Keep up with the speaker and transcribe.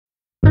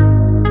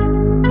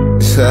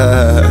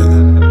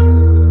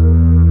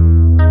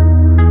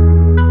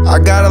I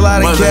got a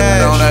lot of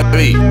cash. On that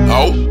beat.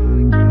 Oh.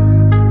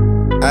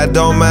 I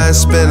don't mind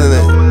spending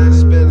it.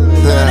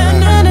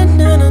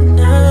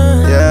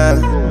 Yeah.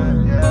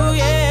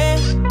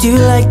 Do you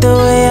like the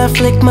way I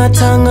flick my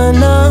tongue or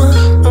no?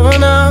 Oh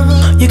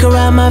no. You can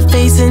ride my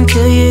face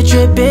until you're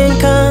dripping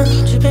cum.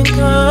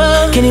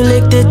 Can you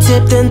lick the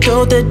tip then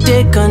throw the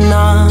dick or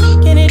no?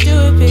 Can you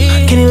do it,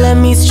 baby? Can you let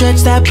me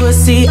stretch that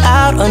pussy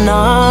out or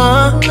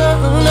no?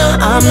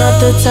 I'm not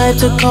the type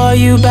to call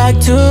you back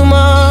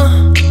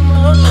tomorrow,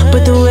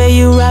 but the way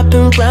you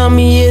wrapping around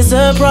me is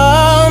a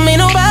problem. Ain't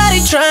nobody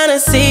tryna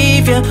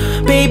save you,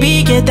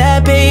 baby, get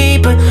that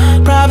paper.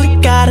 Probably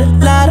got a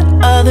lot of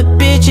other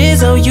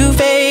bitches owe you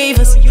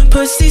favors.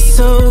 Pussy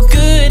so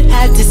good,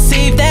 had to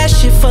save that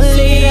shit for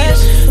later.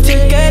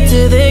 Took her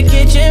to the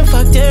kitchen,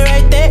 fucked her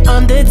right there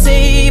on the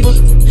table.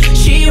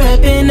 She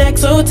rapping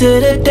XO to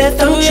the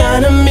death. I'm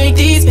tryna make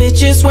these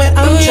bitches wet.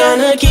 I'm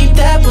tryna keep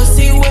that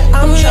pussy wet.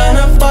 I'm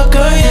tryna fuck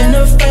her and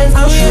her friends.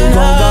 You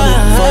gon' run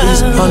it for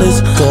these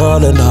hundreds,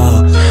 girl, and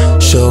all.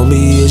 Show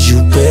me is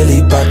you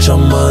really bout your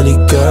money,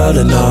 girl,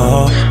 and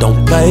all.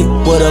 Don't play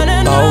with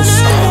a boss,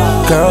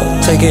 girl,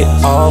 take it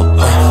all.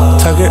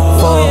 Target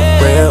for a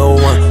real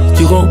one,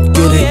 you gon'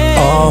 get it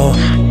all.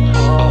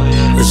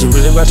 Is you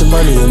really about your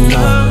money or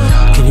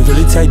not? Can you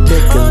really take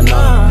dick or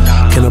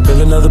not? Can I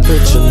bring another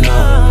bitch or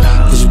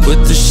not? Is you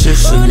with the shit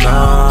or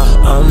not?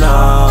 Oh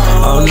no,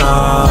 oh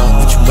no.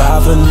 Would you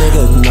buy for a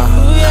nigga or not?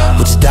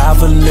 Would you die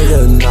for a nigga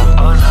or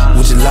not?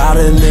 Would you lie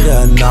to a nigga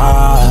or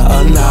not?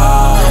 Oh no,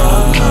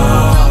 oh no.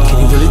 Can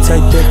you really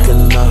take dick or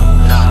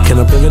not? Can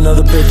I bring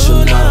another bitch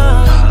or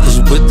not? Is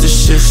you with the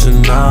shit or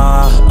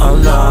not? Oh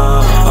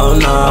no, oh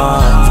no.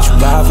 Would you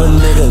buy for a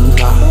nigga or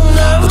not?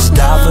 Would you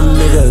die for a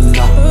nigga or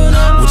not?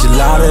 Would you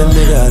lie to a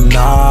nigga or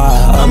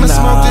not? I'ma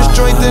smoke this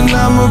joint then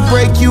I'ma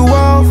break you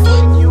off.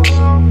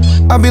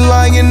 I'd be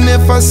lying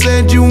if I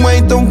said you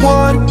ain't the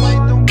one.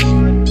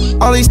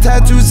 All these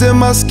tattoos in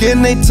my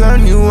skin, they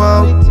turn you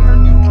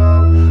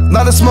on.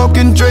 Lot of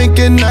smoking,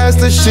 drinking, that's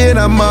the shit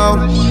I'm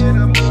on.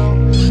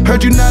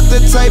 Heard you not the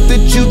type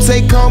that you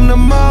take home to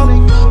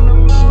mom.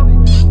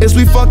 Is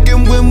we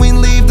fucking when we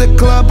leave the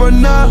club or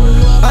not?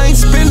 I ain't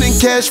spending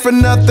cash for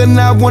nothing,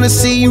 I wanna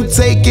see you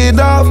take it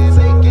off.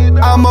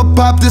 I'ma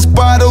pop this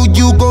bottle,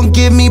 you gon'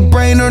 give me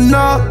brain or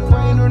not?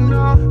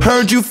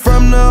 Heard you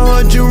from the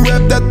hood, you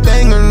rep that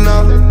thing or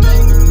not?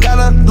 Got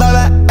a lot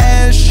of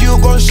ass, you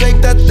gon'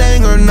 shake that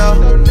thing or not?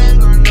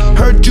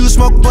 Heard you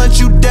smoke blunt,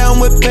 you down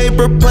with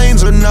paper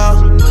planes or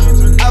not?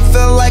 I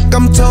feel like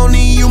I'm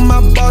Tony, you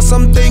my boss,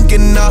 I'm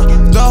thinking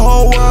the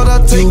whole world,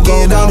 I'll take you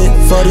it off. You gon'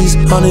 run it for these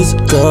hundreds,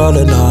 girl,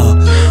 and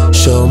all.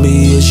 Show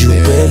me is you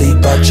really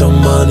bout your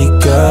money,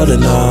 girl,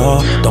 and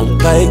all. Don't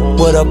play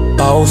with a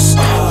boss,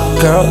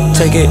 girl,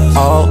 take it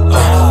all.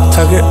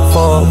 Target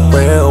for a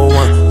real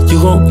one, you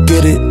gon'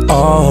 get it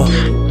all.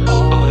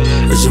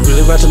 Is you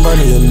really about your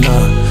money or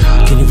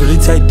not? Can you really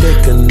take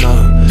dick or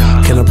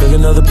not? Can I bring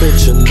another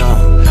bitch or not?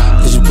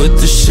 Is you with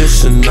the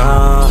shit or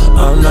not?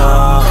 Oh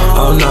no,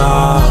 oh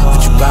no.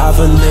 Would you buy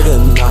for a nigga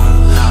or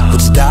not?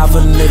 Would you die for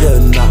a nigga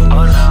or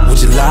not?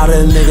 Would you lie to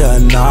a nigga or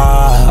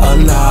not? Oh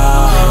no,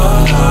 oh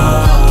no.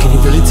 Can you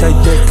really take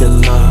dick or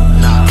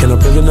not? Can I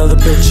bring another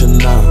bitch or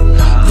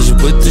not? Is you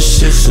with the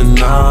shit or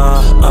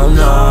not? Oh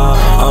no,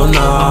 oh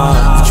no.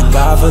 Would you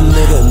buy for a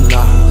nigga or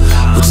not?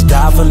 Would you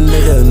die for a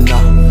nigga or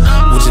not?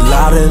 Would you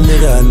lie to a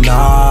nigga or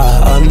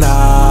not? Oh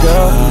nah.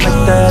 Girl,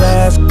 make that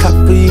ass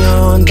copy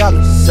on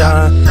dollar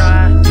sign.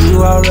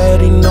 You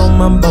already know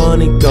my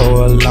money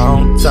go a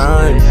long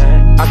time.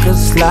 I could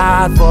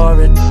slide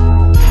for it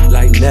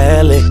like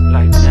Nelly.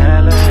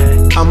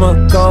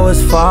 I'ma go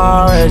as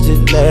far as you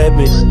let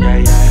me.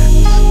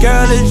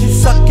 Girl, is you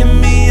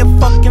sucking me and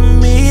fucking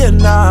me or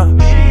not?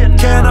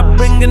 Can I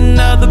bring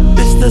another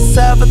bitch, let's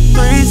have a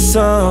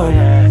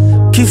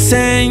threesome? Keep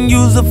saying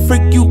you's a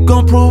freak, you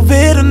gon' prove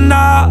it or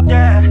not?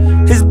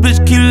 His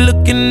bitch keep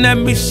looking at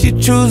me, she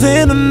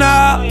choosing or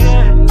not?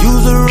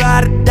 You's a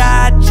ride or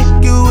die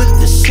chick, you with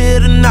the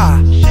shit or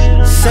not?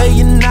 Say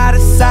you're not a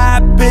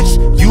side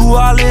bitch, you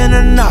all in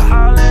or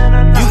not?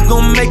 You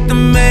gon' make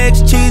them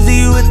eggs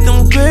cheesy with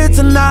them grits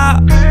or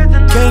not?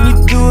 Can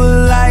you do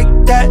it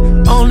like that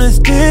on this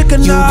dick or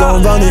not? You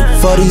gon' run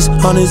it for these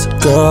hundreds,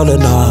 girl,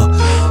 and all.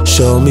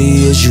 Show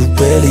me is you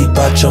really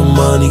bout your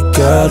money,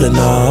 girl, and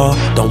all.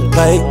 Don't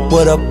play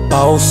with a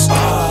boss,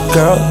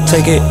 girl,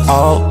 take it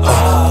all.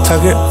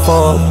 Target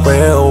for a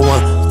real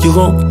one, you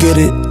gon' get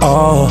it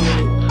all.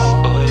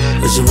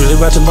 Is you really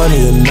bout your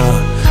money or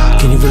not?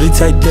 Can you really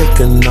take dick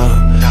or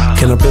not?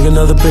 Can I bring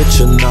another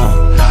bitch or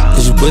not?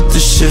 Is you with the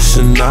shit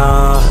or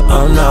not?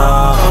 Oh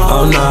no,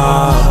 oh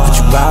no. Would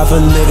you buy for a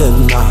nigga or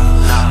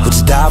not? Would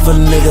you die for a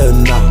nigga or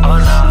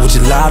not? Would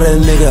you lie to a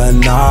nigga or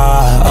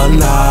not? Oh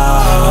no,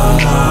 oh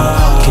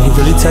no. Can you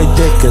really take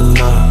dick or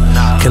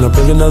not? Can I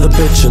bring another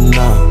bitch or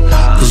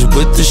not? Is you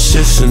with the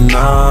shit or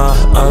not?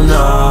 Oh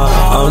no,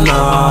 oh no.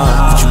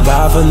 Would you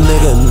buy for a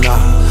nigga or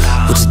not?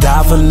 Would you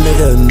die for a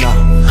nigga or not?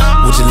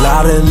 Would you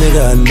lie to a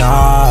nigga or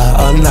not?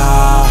 Oh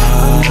nah.